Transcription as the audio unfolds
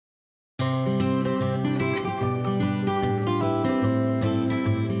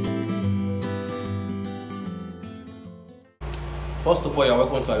First of all, you're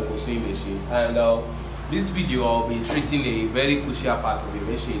welcome to our sewing machine, and this video I'll be treating a very crucial part of the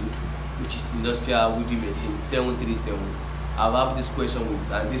machine, which is industrial weaving machine 737. I've had this question with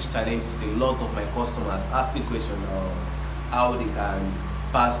and this challenge is a lot of my customers asking question how they can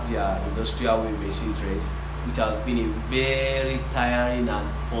pass their industrial weaving machine trade, which has been a very tiring and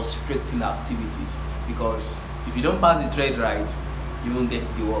frustrating activities, because if you don't pass the trade right, you won't get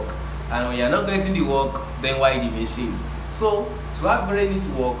the work, and when you're not getting the work, then why the machine? So to have very neat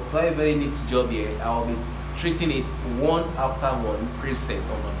work, to have a very neat job here, I'll be treating it one after one, precept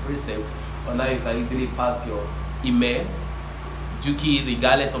on precept, on how you can easily pass your email Juki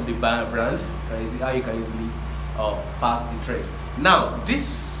regardless of the brand, how you can easily pass the trade. Now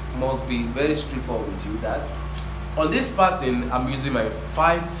this must be very straightforward with you, that on this passing I'm using my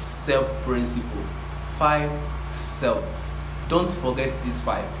 5-step principle. 5-step. Don't forget this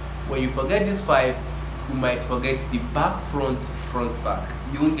 5. When you forget this 5, you might forget the back, front, back.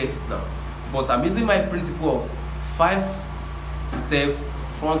 You won't get it now. But I'm using my principle of 5 steps,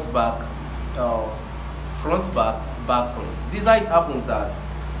 front, back, back, front. This is how it happens, that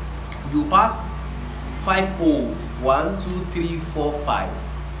you pass 5 holes, 1, 2, 3, 4, 5.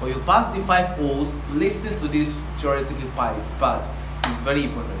 When you pass the 5 holes, listen to this theoretical part. It's very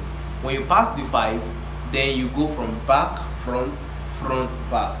important. When you pass the 5, then you go from back, front,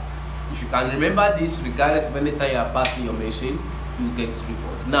 back. If you can remember this, regardless of any time you are passing your machine, you will get it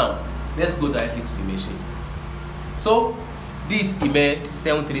straightforward. Now let's go directly to the machine. So this email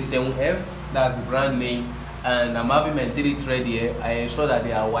 737F, that's the brand name, and I'm having my 3 thread here. I ensure that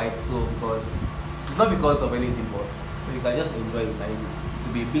they are white, so because it's not because of anything, but so you can just enjoy it and it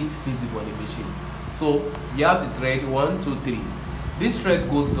will be a bit visible on the machine. So you have the thread 1, 2, 3. This thread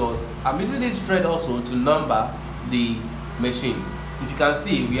goes thus. I'm using this thread also to number the machine. If you can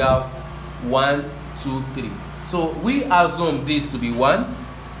see, we have 1, 2, 3. So we assume this to be 1,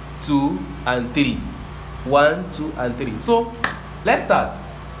 2, and 3. 1, 2, and 3. So let's start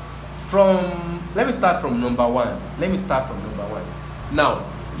from. Let me start from number 1. Now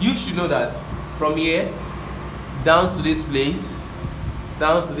you should know that from here down to this place,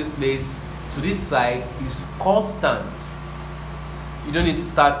 to this side is constant. You don't need to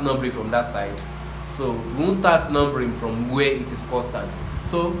start numbering from that side. So we won't start numbering from where it is constant.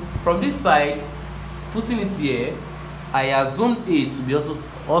 So from this side, putting it here, I assume A to be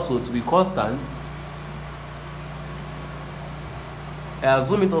also to be constant. I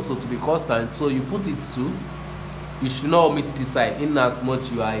assume it also to be constant. So you put it to. You should not omit this side. In as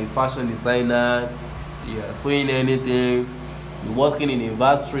much you are a fashion designer, you are sewing anything, you're working in a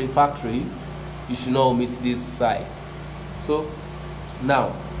factory, you should not omit this side. So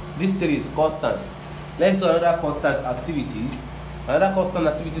now this 3 is constant. Let's do another constant activities. Another constant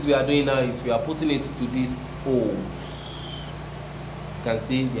activities we are doing now is we are putting it to these holes. You can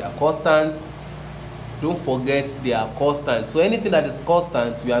see they are constant. Don't forget they are constant. So anything that is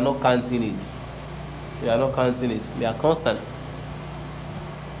constant, we are not counting it. They are constant.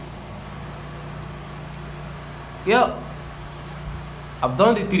 Yeah, I've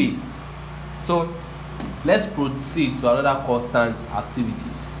done the 3. So let's proceed to another constant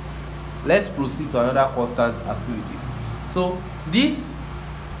activities. So this,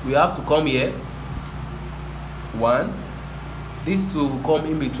 we have to come here 1, these 2 will come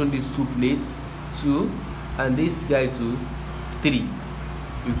in between these 2 plates 2, and this guy to 3.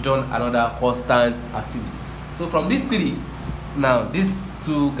 We've done another constant activities. So from these 3, now these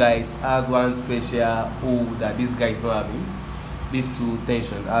 2 guys has one special hole that this guy is not having. These 2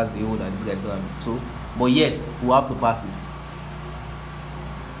 tension has a hole that this guy is not having. So but yet we have to pass it.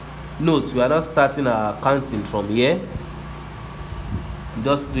 Note, we are not starting our counting from here. I'm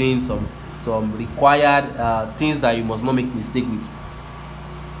just doing some required things that you must not make mistake with,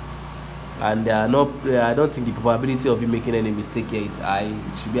 and I don't think the probability of you making any mistake here is high.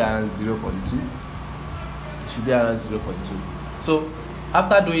 It should be around 0.2. So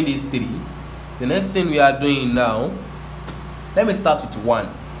after doing these 3, the next thing we are doing now, let me start with 1.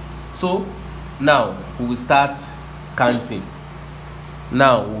 So now we will start counting.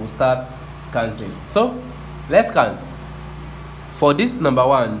 So let's count. For this number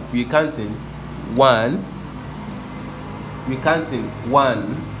 1, we're counting 1,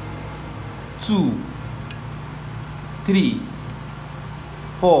 2, 3,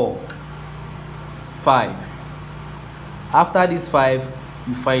 4, 5. After this 5,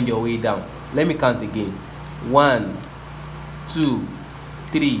 you find your way down. Let me count again. 1, 2,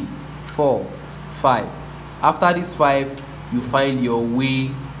 3, 4, 5. After this 5, you find your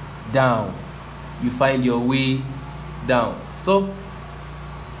way down. So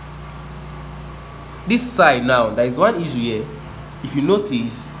this side now, there is one issue here. if you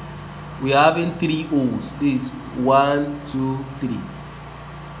notice, we are having 3 holes. This is 1, 2, 3.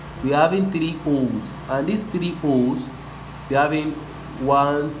 We are having 3 holes, and these 3 holes, we are having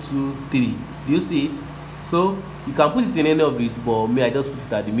 1, 2, 3. Do you see it? So you can put it in any of it, but me, I just put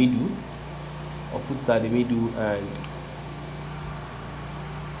it at the middle. I'll put it at the middle, and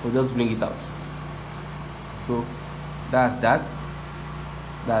we'll just bring it out. So that's that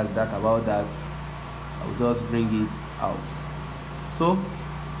about that. I'll just bring it out. So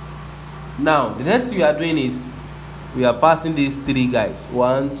now the next thing we are doing is we are passing these 3 guys.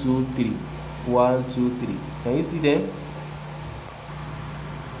 1, 2, 3. 1, 2, 3. Can you see them?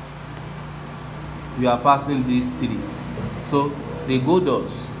 We are passing these 3. So they go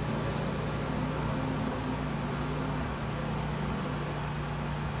doors.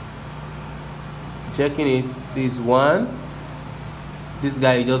 Checking it. This one. This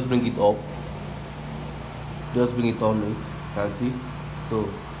guy, you just bring it up. Just bring it on it. You can see. So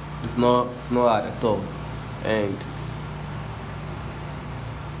it's not hard at all. And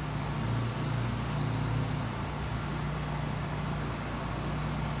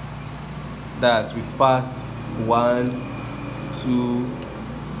that's, we've passed 1, 2,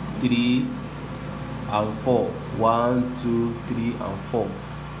 3 and 4. 1, 2, 3 and 4,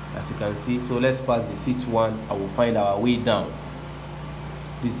 as you can see. So let's pass the 5th one. I will find our way down.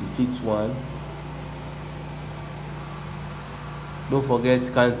 This is the 5th one. Don't forget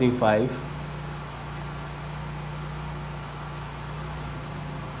counting 5.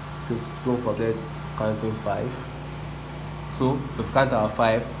 Just don't forget counting 5. So we've counted our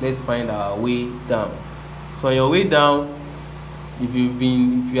 5. Let's find our way down. So on your way down, if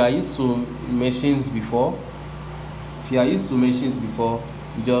you are used to machines before, you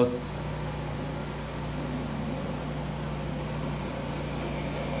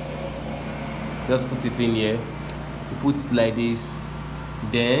just put it in here. You put it like this,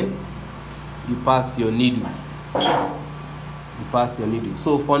 then you pass your needle.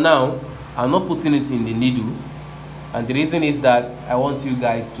 So for now, I'm not putting it in the needle, and the reason is that I want you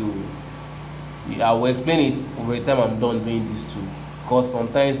guys to, I will explain it over the time I'm done doing these 2, because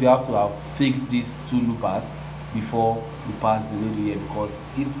sometimes you have to have fixed these 2 loopers before you pass the needle here, because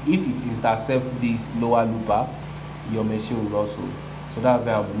if it intercepts this lower looper, your machine will also. So that's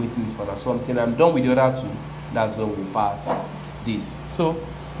why I'm omitting it for now. So until I'm done with the other 2, that's when we'll pass this. So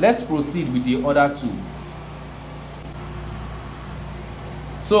let's proceed with the other 2.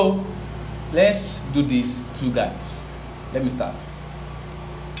 So let's do these 2 guys. Let me start.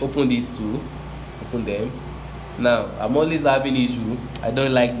 Open these 2. Open them. Now I'm always having issue. I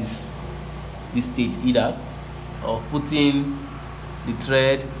don't like this stage either, of putting the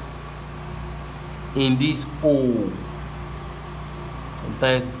thread in this hole.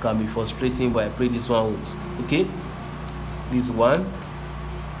 Sometimes it can be frustrating, but I pray this one won't. Okay, this one.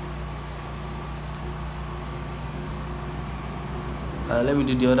 And let me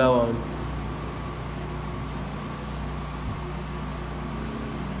do the other one.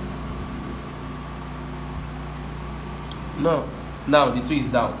 No, now the 2 is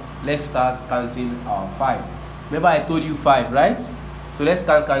down. Let's start counting our 5. Remember I told you 5, right? So let's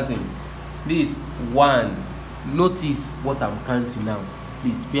start counting. This 1. Notice what I'm counting now.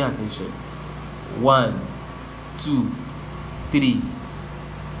 Please pay attention. 1, 2, 3.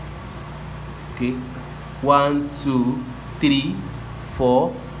 Okay. 1, 2, 3,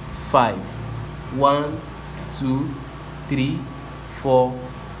 4, 5. 1, 2, 3, 4,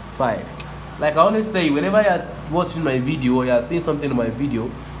 5. Like I always tell you, whenever you're watching my video or you're seeing something in my video,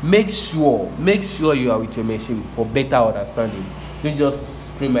 make sure you are with your machine for better understanding. Don't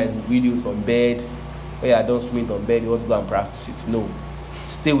just stream my videos on bed. Oh yeah, don't stream it on bed, you want to go and practice it. No,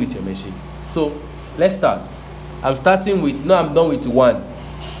 stay with your machine. So let's start. I'm starting with, now I'm done with 1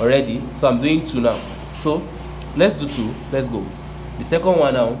 already, so I'm doing 2 now. So let's do 2. Let's go. The second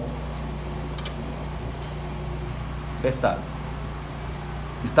one now. Let's start.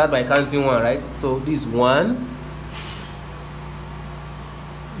 You start by counting 1, right? So this 1,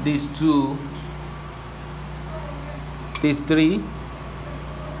 this 2, this 3,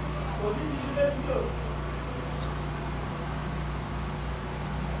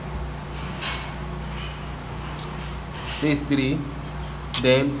 this 3,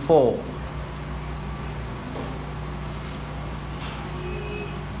 then 4.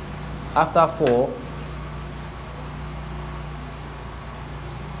 After 4,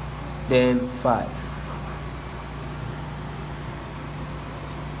 then 5.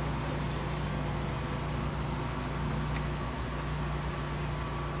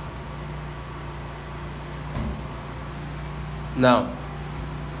 Now,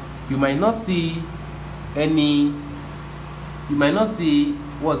 you might not see any you might not see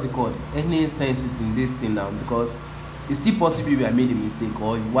what's it called, any senses in this thing now, because it's still possible you have made a mistake,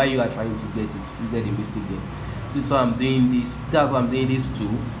 or while you are trying to get it, you get a mistake there. So I'm doing this, that's why I'm doing this too,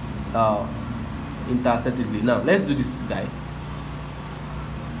 interceptedly. Now let's do this guy.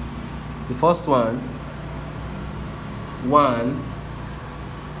 The first one, 1,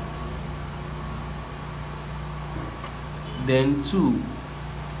 then 2,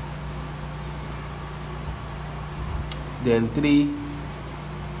 then 3,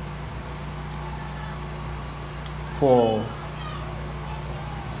 4,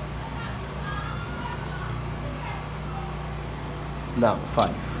 now 5.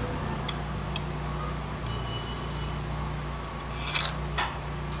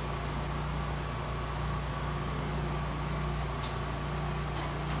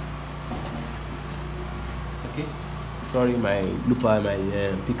 Okay, sorry, my looper, my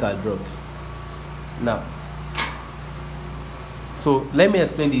picker dropped. Now, so let me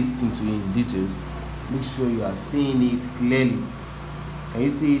explain this thing to you in details. Make sure you are seeing it clearly. Can you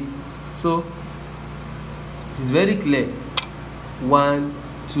see it? So it is very clear. 1,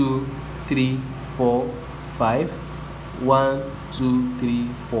 2, 3, 4, 5. 1, 2, 3,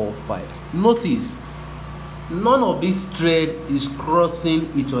 4, 5. Notice none of this thread is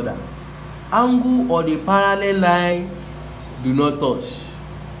crossing each other. Angle or the parallel line do not touch.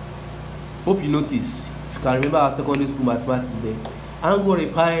 Hope you notice. If you can remember our secondary school mathematics there, angle or a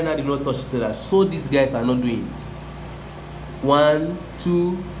parallel do not touch each other. So these guys are not doing 1,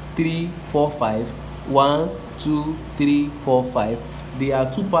 2, 3, 4, 5. 1, 2, 3, 4, 5. They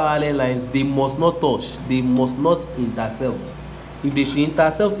are two parallel lines. They must not touch. They must not intercept. If they should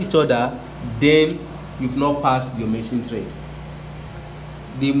intercept each other, then you've not passed your machine thread.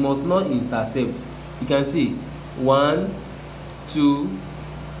 They must not intercept. You can see 1, 2,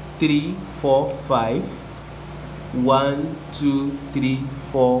 3, 4, 5. 1, 2, 3,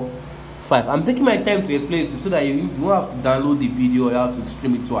 4, 5. I'm taking my time to explain it to you so that you don't have to download the video or you have to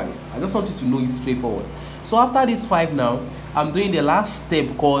stream it twice. I just want you to know it's straightforward. So after this 5 now, I'm doing the last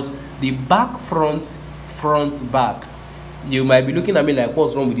step called the back front back. You might be looking at me like,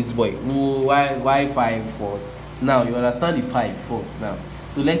 what's wrong with this boy? Ooh, why 5 first? Now you understand the 5 first now.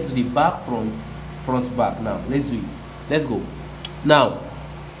 So let's do the back front back now. Let's do it. Let's go. Now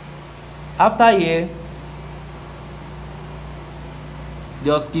after here,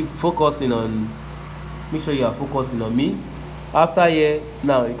 just keep focusing on, make sure you are focusing on me. After here,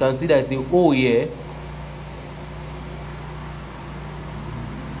 now you can see that I say O here.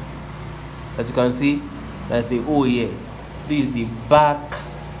 As you can see, I say O here. This is the back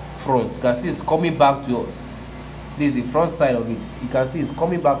front. You can see it's coming back to us. This is the front side of it. You can see it's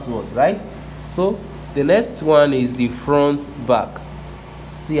coming back to us, right? So the next one is the front back.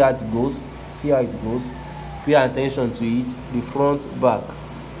 See how it goes. See how it goes. Pay attention to it. The front back.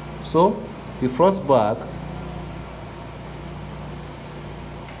 So the front back,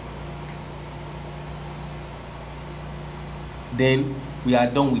 then we are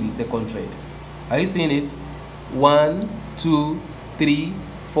done with the second thread. Are you seeing it? 1, 2, 3,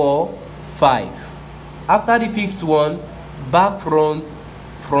 4, 5. After the 5th one, back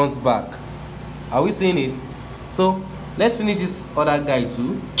front back. Are we seeing it? So let's finish this other guy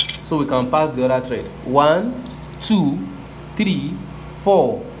too, so we can pass the other thread. 1, 2, 3,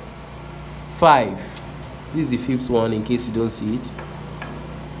 4, 5. This is the 5th one in case you don't see it.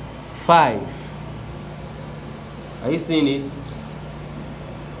 5. Are you seeing it?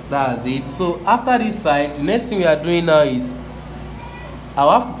 That's it. So after this side, the next thing we are doing now is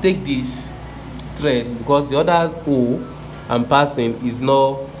I'll have to take this thread because the other O I'm passing is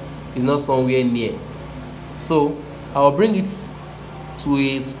not somewhere near. So I'll bring it to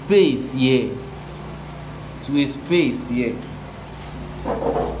a space here. To a space here.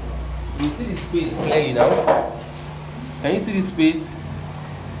 You see the space clearly now? Can you see the space?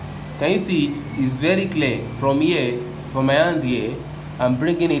 Can you see it? It's very clear. From here, from my hand here, I'm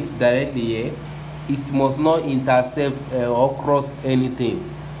bringing it directly here. It must not intercept or cross anything.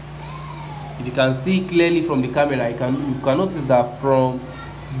 If you can see clearly from the camera, you can notice that from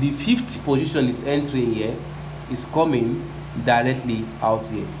the 5th position it's entering here, it's coming directly out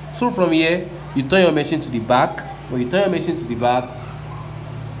here. So from here, you turn your machine to the back. When you turn your machine to the back,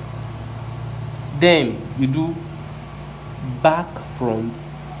 then you do back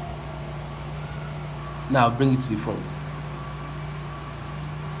front. Now bring it to the front.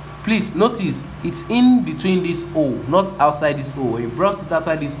 Please notice it's in between this O, not outside this O. When you brought it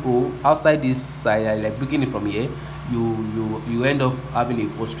outside this O, outside this side, like bringing it from here, you end up having a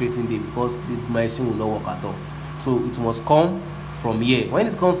frustrating day because the machine will not work at all. So it must come from here. When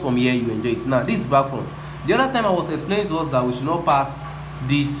it comes from here, you enjoy it. Now this is back front. The other time I was explaining to us that we should not pass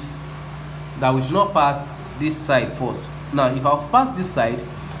this, side first. Now if I've passed this side,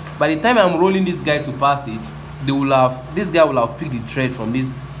 by the time I'm rolling this guy to pass it, this guy will have picked the thread from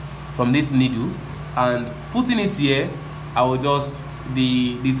this needle, and putting it here, I will just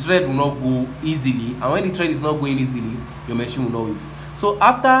the thread will not go easily, and when the thread is not going easily, your machine will not weave. So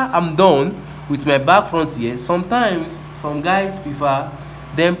after I'm done with my back front here, sometimes some guys prefer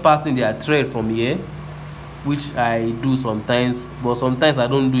them passing their thread from here, which I do sometimes, but sometimes I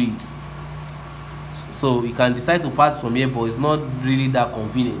don't do it. So you can decide to pass from here, but it's not really that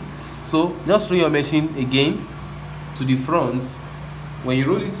convenient. So just roll your machine again to the front. When you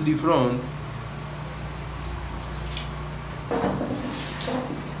roll it to the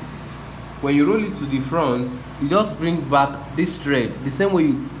front, you just bring back this thread the same way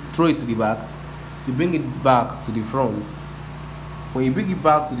you throw it to the back. You bring it back to the front. When you bring it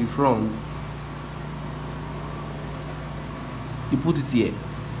back to the front, you put it here.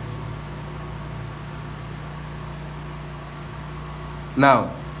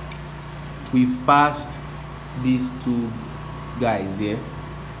 Now we've passed these two guys here,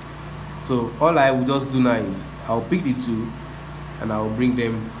 so all I will just do now is I'll pick the two and I'll bring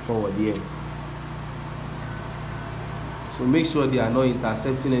them forward here. So make sure they are not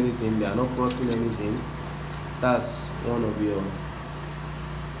intercepting anything, they are not crossing anything. That's one of your,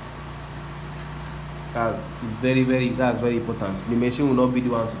 that's very important. The machine will not be the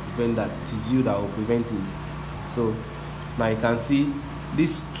one to prevent that, it is you that will prevent it. So now you can see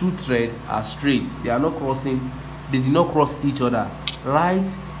these two threads are straight, they are not crossing, they did not cross each other right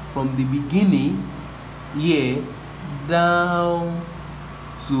from the beginning here down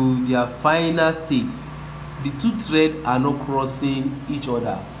to their final state. The two threads are not crossing each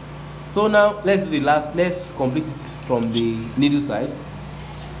other. So now let's do the last, let's complete it from the needle side.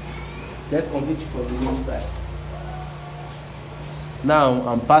 Now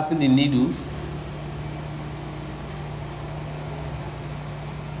I'm passing the needle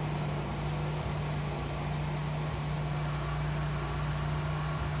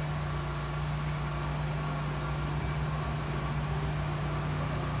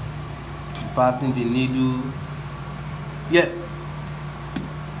yeah.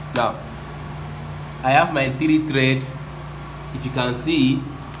 Now I have my 3 thread. If you can see,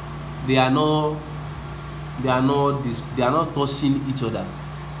 they are not touching each other.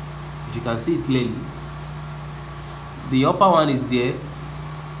 If you can see it clearly, the upper one is there,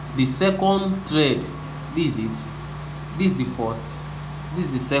 the second thread, this is it, this is the first, this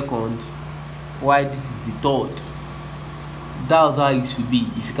is the second, while this is the third. That's how it should be.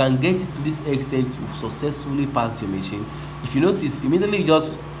 If you can get it to this extent, you've successfully passed your machine. If you notice, immediately you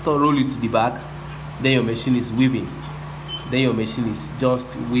just roll it to the back, then your machine is weaving. Then your machine is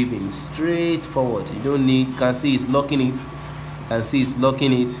just weaving straight forward. You don't need, you can see it's locking it. You can see it's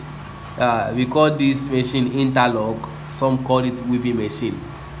locking it. We call this machine interlock. Some call it weaving machine.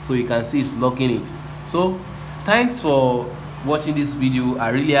 So you can see it's locking it. So thanks for watching this video. I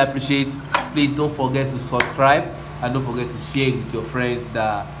really appreciate. Please don't forget to subscribe. And don't forget to share it with your friends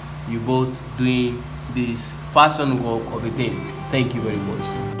that you both doing this fashion work of a thing. Thank you very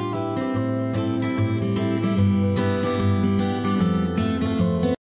much.